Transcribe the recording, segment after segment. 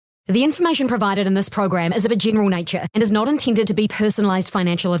The information provided in this program is of a general nature and is not intended to be personalised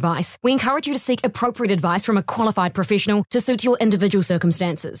financial advice. We encourage you to seek appropriate advice from a qualified professional to suit your individual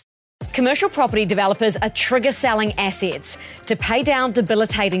circumstances. Commercial property developers are trigger selling assets to pay down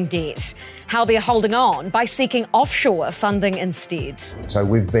debilitating debt. How they're holding on by seeking offshore funding instead. So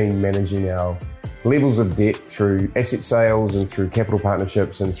we've been managing our levels of debt through asset sales and through capital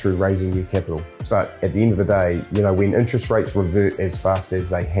partnerships and through raising new capital. But at the end of the day, when interest rates revert as fast as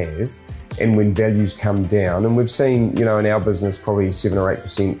they have, and when values come down, and we've seen, in our business, probably 7 or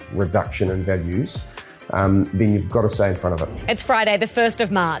 8% reduction in values, then you've got to stay in front of it. It's Friday, the 1st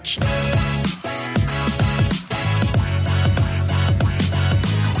of March.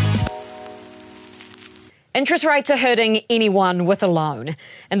 Interest rates are hurting anyone with a loan,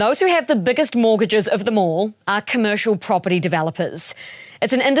 and those who have the biggest mortgages of them all are commercial property developers.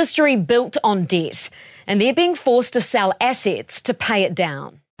 It's an industry built on debt, and they're being forced to sell assets to pay it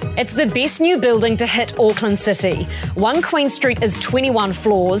down. It's the best new building to hit Auckland City. 1 Queen Street is 21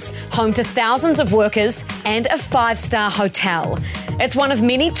 floors, home to thousands of workers and a 5-star hotel. It's one of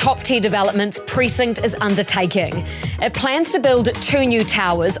many top-tier developments Precinct is undertaking. It plans to build 2 new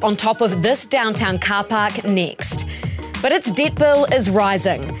towers on top of this downtown car park next. But its debt bill is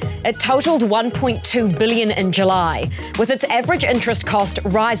rising. It totaled $1.2 billion in July, with its average interest cost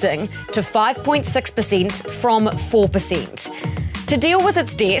rising to 5.6% from 4%. To deal with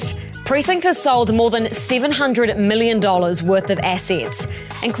its debt, Precinct has sold more than $700 million worth of assets,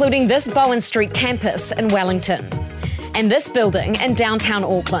 including this Bowen Street campus in Wellington and this building in downtown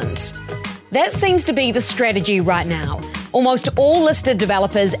Auckland. That seems to be the strategy right now. Almost all listed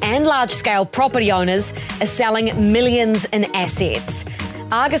developers and large-scale property owners are selling millions in assets.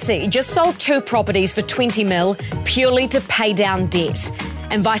 Argosy just sold 2 properties for $20 million purely to pay down debt.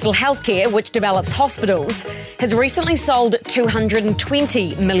 And Vital Healthcare, which develops hospitals, has recently sold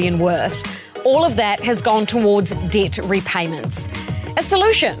 $220 million worth. All of that has gone towards debt repayments. A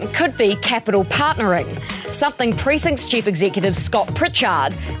solution could be capital partnering, something Precinct's Chief Executive Scott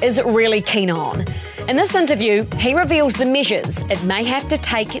Pritchard is really keen on. In this interview, he reveals the measures it may have to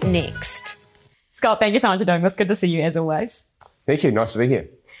take next. Scott, thank you so much for doing this. Good to see you as always. Thank you. Nice to be here.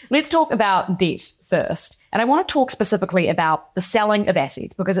 Let's talk about debt first. And I want to talk specifically about the selling of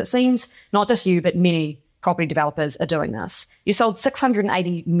assets, because it seems not just you, but many property developers are doing this. You sold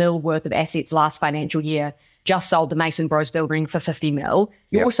 $680 million worth of assets last financial year, just sold the Mason Bros building for $50 million.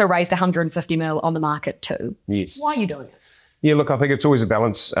 You also raised $150 million on the market too. Yes. Why are you doing it? Yeah, look, I think it's always a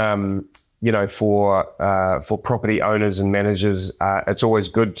balance. For property owners and managers, it's always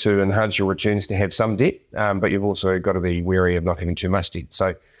good to enhance your returns to have some debt, but you've also got to be wary of not having too much debt.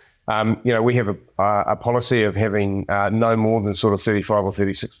 So, we have a policy of having no more than sort of 35 or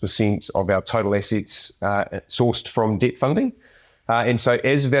 36% of our total assets sourced from debt funding. And so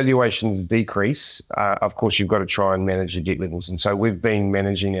as valuations decrease, of course, you've got to try and manage your debt levels. And so we've been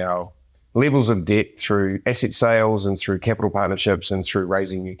managing our levels of debt through asset sales and through capital partnerships and through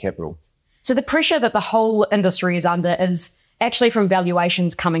raising new capital. So the pressure that the whole industry is under is actually from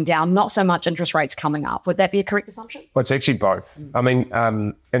valuations coming down, not so much interest rates coming up. Would that be a correct assumption? Well, it's actually both. I mean,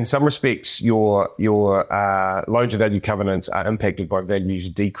 in some respects, your loan-to-value covenants are impacted by values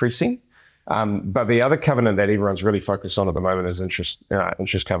decreasing. But the other covenant that everyone's really focused on at the moment is interest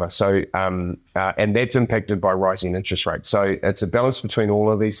cover. So, and that's impacted by rising interest rates. So it's a balance between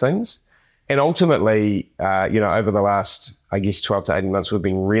all of these things. And ultimately, over the last, 12 to 18 months, we've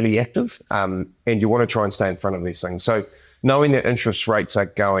been really active. And you want to try and stay in front of these things. So knowing that interest rates are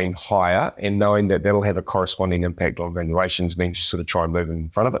going higher and knowing that that'll have a corresponding impact on valuations means you sort of try and move in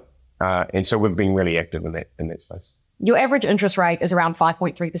front of it. And so we've been really active in that space. Your average interest rate is around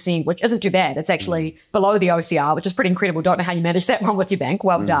 5.3%, which isn't too bad. It's actually below the OCR, which is pretty incredible. Don't know how you managed that one with your bank.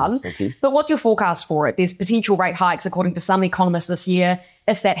 Well done. Thank you. But what's your forecast for it? There's potential rate hikes, according to some economists this year.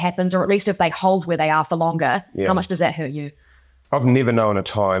 If that happens, or at least if they hold where they are for longer, how much does that hurt you? I've never known a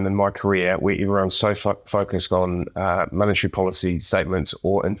time in my career where everyone's so focused on monetary policy statements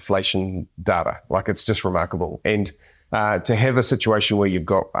or inflation data. Like, it's just remarkable. And to have a situation where you've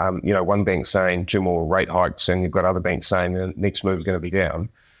got, one bank saying 2 more rate hikes and you've got other banks saying the next move is going to be down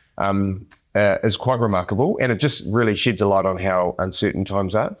is quite remarkable. And it just really sheds a light on how uncertain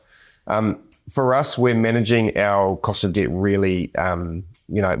times are. For us, we're managing our cost of debt really,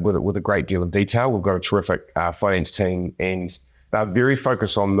 with a great deal of detail. We've got a terrific finance team, and they're very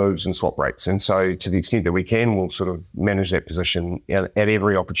focused on moves and swap rates. And so to the extent that we can, we'll sort of manage that position at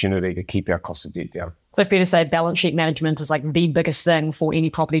every opportunity to keep our cost of debt down. So fair to say balance sheet management is like the biggest thing for any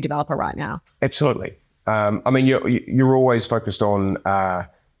property developer right now? Absolutely. You're always focused on,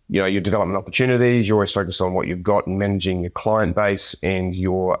 your development opportunities. You're always focused on what you've got and managing your client base and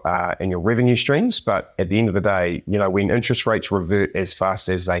your revenue streams. But at the end of the day, when interest rates revert as fast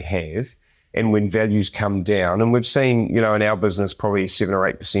as they have, and when values come down, and we've seen, in our business, probably 7 or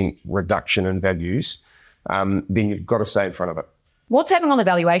 8% reduction in values, then you've got to stay in front of it. What's happening on the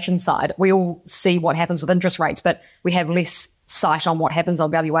valuation side? We all see what happens with interest rates, but we have less sight on what happens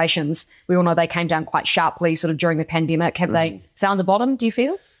on valuations. We all know they came down quite sharply sort of during the pandemic. Have they found the bottom, do you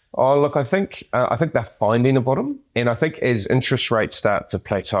feel? Oh, look, I think they're finding a bottom. And I think as interest rates start to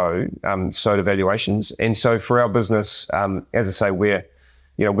plateau, so do valuations. And so for our business, as I say,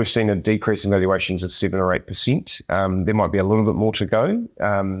 we've seen a decrease in valuations of 7 or 8%. There might be a little bit more to go.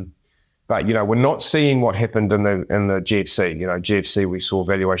 But, we're not seeing what happened in the GFC. GFC, we saw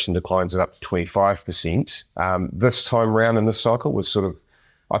valuation declines of up to 25%. This time around in this cycle was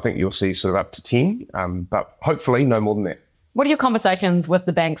I think you'll see sort of up to 10, but hopefully no more than that. What are your conversations with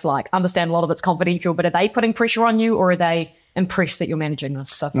the banks like? I understand a lot of it's confidential, but are they putting pressure on you, or are they impressed that you're managing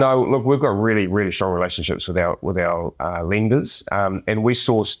this stuff? No, look, we've got really, really strong relationships with our lenders, and we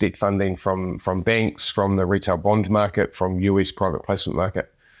source debt funding from banks, from the retail bond market, from US private placement market.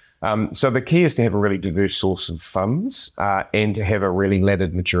 So the key is to have a really diverse source of funds and to have a really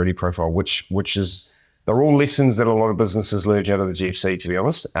laddered maturity profile, which is, they're all lessons that a lot of businesses learned out of the GFC, to be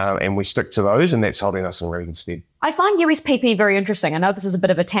honest, and we stick to those, and that's holding us in really good stead. I find USPP very interesting. I know this is a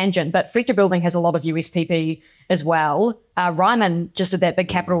bit of a tangent, but Fletcher Building has a lot of USPP as well. Ryman just did that big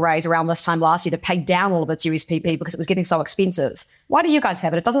capital raise around this time last year to pay down all of its USPP because it was getting so expensive. Why do you guys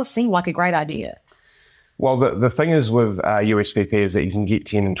have it? It doesn't seem like a great idea. Well, the thing is with USPP is that you can get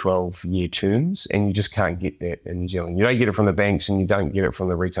 10 and 12-year terms, and you just can't get that in New Zealand. You don't get it from the banks, and you don't get it from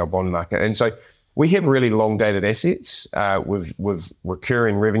the retail bond market. And so we have really long-dated assets with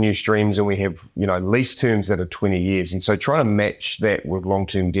recurring revenue streams, and we have lease terms that are 20 years. And so trying to match that with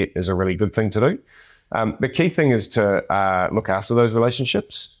long-term debt is a really good thing to do. The key thing is to look after those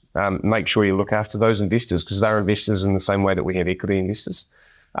relationships. Make sure you look after those investors, because they're investors in the same way that we have equity investors.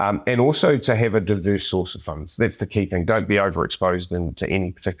 And also to have a diverse source of funds. That's the key thing. Don't be overexposed to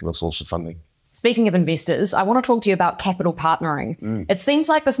any particular source of funding. Speaking of investors, I want to talk to you about capital partnering. It seems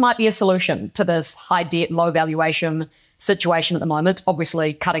like this might be a solution to this high debt, low valuation situation at the moment.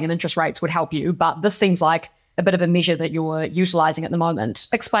 Obviously, cutting in interest rates would help you, but this seems like a bit of a measure that you're utilising at the moment.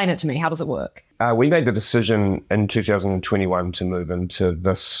 Explain it to me. How does it work? We made the decision in 2021 to move into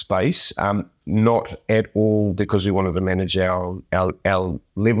this space, not at all because we wanted to manage our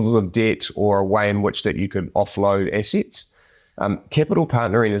level of debt or a way in which that you could offload assets. Capital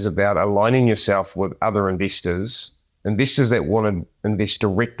partnering is about aligning yourself with other investors that want to invest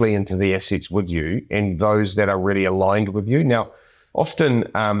directly into the assets with you, and those that are really aligned with you. Now, often,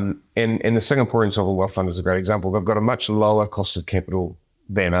 and the Singaporean Sovereign Wealth Fund is a great example, they've got a much lower cost of capital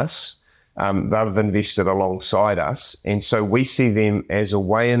than us. They've invested alongside us. And so we see them as a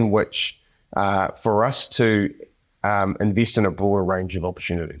way in which for us to invest in a broader range of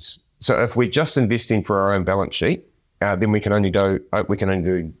opportunities. So if we're just investing for our own balance sheet, then we can only do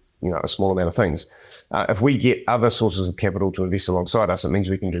a small amount of things. If we get other sources of capital to invest alongside us, it means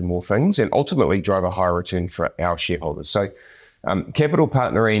we can do more things and ultimately drive a higher return for our shareholders. So capital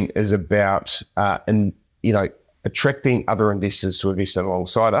partnering is about attracting other investors to invest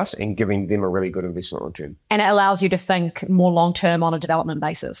alongside us and giving them a really good investment return. And it allows you to think more long-term on a development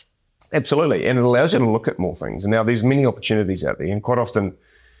basis. Absolutely. And it allows you to look at more things. And now there's many opportunities out there. And quite often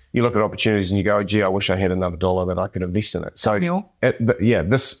you look at opportunities and you go, gee, I wish I had another dollar that I could invest in it. So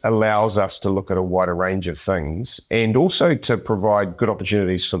this allows us to look at a wider range of things and also to provide good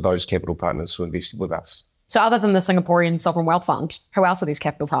opportunities for those capital partners to invest with us. So other than the Singaporean Sovereign Wealth Fund, who else are these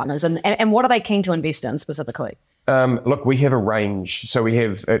capital partners and what are they keen to invest in specifically? Look, we have a range. So we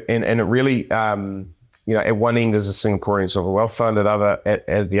have, and it really, at one end is a Singaporean Sovereign Wealth Fund.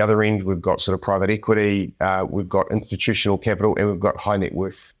 At the other end, we've got sort of private equity, we've got institutional capital, and we've got high net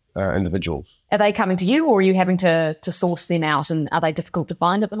worth individuals. Are they coming to you, or are you having to source them out, and are they difficult to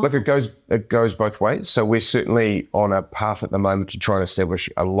find at the moment? Look, it goes both ways. So we're certainly on a path at the moment to try and establish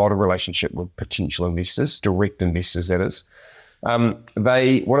a lot of relationship with potential investors, direct investors, that is.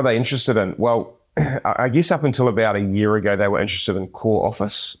 What are they interested in? Well, I guess up until about a year ago, they were interested in core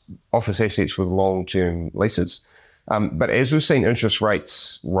office assets with long-term leases. But as we've seen interest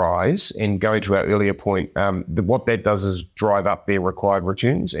rates rise, and going to our earlier point, what that does is drive up their required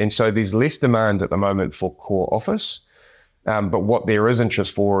returns. And so there's less demand at the moment for core office. But what there is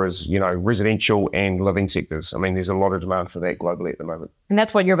interest for is, residential and living sectors. I mean, there's a lot of demand for that globally at the moment. And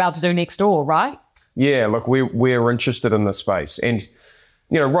that's what you're about to do next door, right? Yeah, look, we're interested in this space. And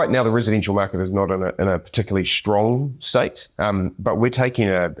right now the residential market is not in a particularly strong state, but we're taking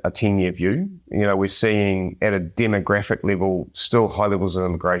a 10-year view. We're seeing at a demographic level still high levels of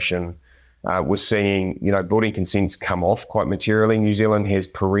immigration. We're seeing, building consents come off quite materially. New Zealand has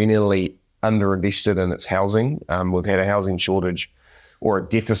perennially underinvested in its housing. We've had a housing shortage or a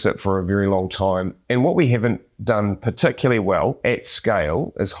deficit for a very long time. And what we haven't done particularly well at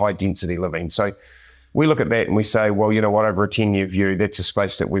scale is high density living. So we look at that and we say, well, over a 10-year view, that's a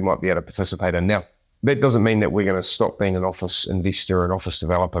space that we might be able to participate in. Now, that doesn't mean that we're going to stop being an office investor, an office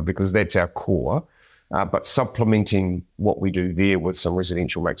developer, because that's our core. But supplementing what we do there with some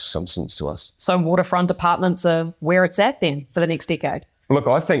residential makes some sense to us. So waterfront apartments are where it's at then for the next decade? Look,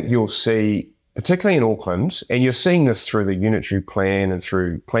 I think you'll see, particularly in Auckland, and you're seeing this through the unitary plan and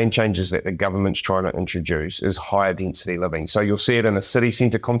through plan changes that the government's trying to introduce, is higher density living. So you'll see it in a city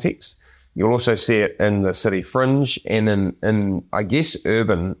centre context. You'll also see it in the city fringe and in I guess,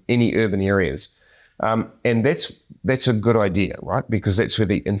 any urban areas. And that's a good idea, right? Because that's where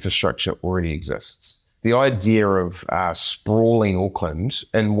the infrastructure already exists. The idea of sprawling Auckland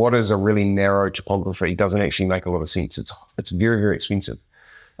in what is a really narrow topography doesn't actually make a lot of sense. It's very, very expensive.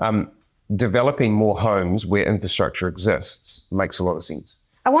 Developing more homes where infrastructure exists makes a lot of sense.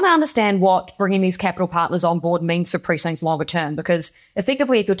 I want to understand what bringing these capital partners on board means for Precinct longer term, because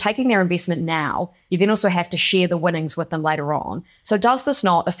effectively, if you're taking their investment now, you then also have to share the winnings with them later on. So does this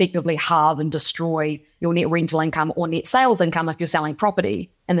not effectively halve and destroy your net rental income or net sales income if you're selling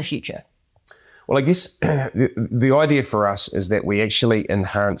property in the future? Well, I guess the idea for us is that we actually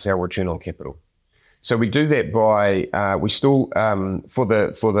enhance our return on capital. So we do that by, we still, for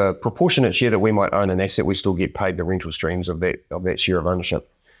the proportionate share that we might own an asset, we still get paid the rental streams of that share of ownership.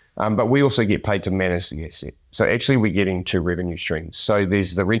 But we also get paid to manage the asset. So actually we're getting two revenue streams. So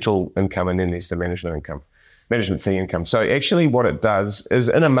there's the rental income and then there's the management fee income. So actually what it does is,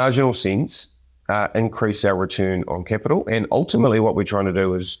 in a marginal sense, increase our return on capital. And ultimately what we're trying to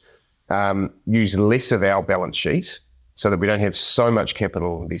do is use less of our balance sheet so that we don't have so much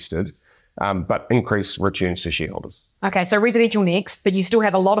capital invested, but increase returns to shareholders. Okay, so residential next, but you still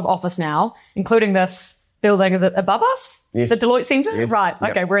have a lot of office now, including this building, is it above us? Yes. The Deloitte Centre? Yes. Right,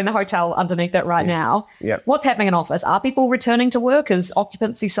 okay, Yep. We're in the hotel underneath it right now. Yep. What's happening in office? Are people returning to work? Is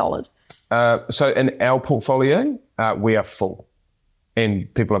occupancy solid? So in our portfolio, we are full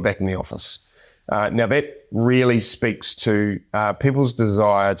and people are back in the office. Now that really speaks to people's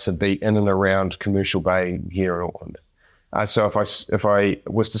desire to be in and around Commercial Bay here in Auckland. So if I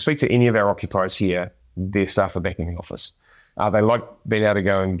was to speak to any of our occupiers here, their staff are back in the office. They like being able to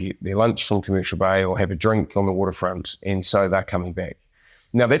go and get their lunch from Commercial Bay or have a drink on the waterfront, and so they're coming back.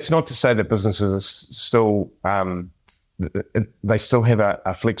 Now that's not to say that businesses are still, they still have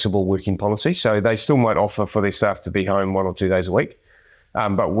a flexible working policy, so they still might offer for their staff to be home 1 or 2 days a week.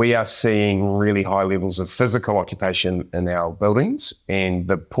 But we are seeing really high levels of physical occupation in our buildings, and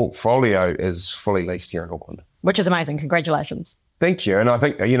the portfolio is fully leased here in Auckland. Which is amazing. Congratulations. Thank you. And I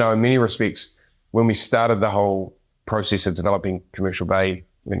think, in many respects, when we started the whole process of developing Commercial Bay,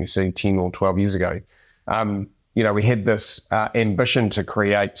 when you see 10 or 12 years ago, we had this ambition to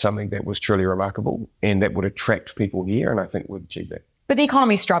create something that was truly remarkable and that would attract people here. And I think we've achieved that. But the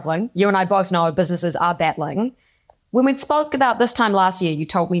economy's struggling. You and I both know businesses are battling. When we spoke about this time last year, you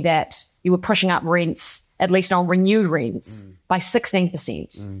told me that you were pushing up rents, at least on renewed rents, by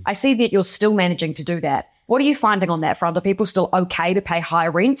 16%. I see that you're still managing to do that. What are you finding on that front? Are people still okay to pay higher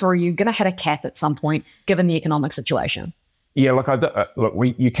rents, or are you going to hit a cap at some point, given the economic situation? Yeah,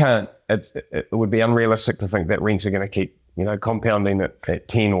 you can't. It would be unrealistic to think that rents are going to keep, compounding at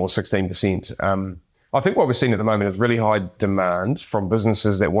 10 or 16%. I think what we're seeing at the moment is really high demand from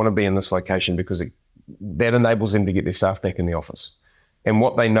businesses that want to be in this location because that enables them to get their staff back in the office. And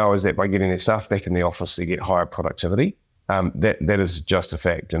what they know is that by getting their staff back in the office, they get higher productivity. That is just a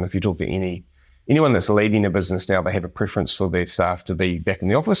fact. And if you talk to anyone that's leading a business now, they have a preference for their staff to be back in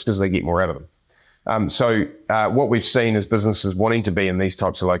the office because they get more out of them. So what we've seen is businesses wanting to be in these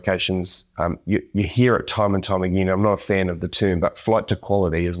types of locations. You hear it time and time again. I'm not a fan of the term, but flight to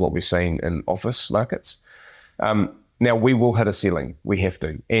quality is what we're seeing in office markets. Now, we will hit a ceiling. We have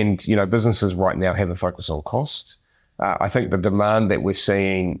to. And, businesses right now have a focus on cost. I think the demand that we're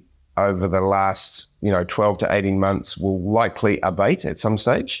seeing over the last, 12 to 18 months will likely abate at some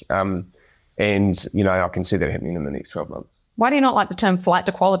stage. And, I can see that happening in the next 12 months. Why do you not like the term flight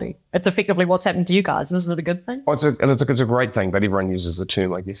to quality? It's effectively what's happened to you guys. Isn't it a good thing? Oh, it's a great thing, but everyone uses the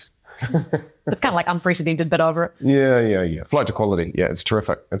term, I guess. It's kind of like unprecedented, but over it. Yeah. Flight to quality. Yeah, it's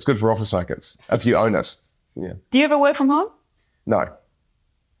terrific. It's good for office markets if you own it. Yeah. Do you ever work from home? No.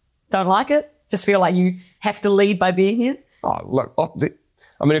 Don't like it? Just feel like you have to lead by being here? Oh, look,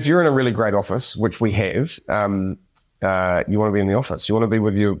 I mean, if you're in a really great office, which we have, you want to be in the office. You want to be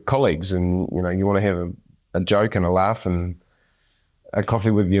with your colleagues, and you want to have a joke and a laugh and a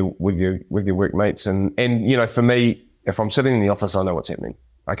coffee with your workmates. And for me, if I'm sitting in the office, I know what's happening.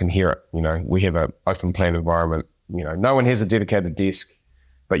 I can hear it. We have an open plan environment. No one has a dedicated desk,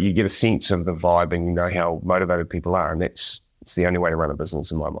 but you get a sense of the vibe and you know how motivated people are, and it's the only way to run a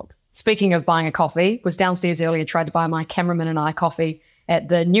business in my mind. Speaking of buying a coffee, was downstairs earlier, tried to buy my cameraman and I coffee at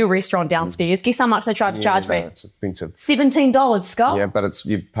the new restaurant downstairs. Guess how much they tried to charge me? It's expensive. $17, Scott. Yeah, but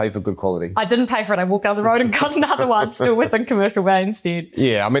you pay for good quality. I didn't pay for it. I walked down the road and got another one, still within Commercial Bay instead.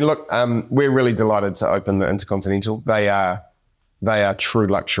 Yeah, I mean, look, we're really delighted to open the Intercontinental. They are true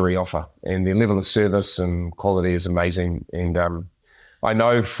luxury offer, and their level of service and quality is amazing. And I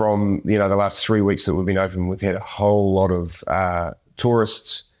know from the last 3 weeks that we've been open, we've had a whole lot of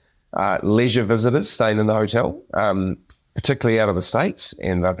tourists, leisure visitors staying in the hotel, particularly out of the States,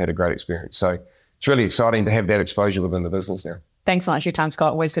 and they've had a great experience. So it's really exciting to have that exposure within the business now. Thanks so much for your time,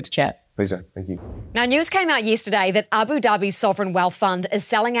 Scott. Always good to chat. Pleasure. Thank you. Now, news came out yesterday that Abu Dhabi's sovereign wealth fund is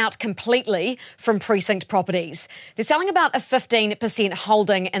selling out completely from Precinct Properties. They're selling about a 15%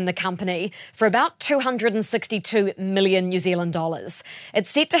 holding in the company for about 262 million New Zealand dollars. It's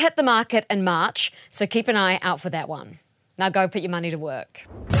set to hit the market in March, so keep an eye out for that one. Now go put your money to work.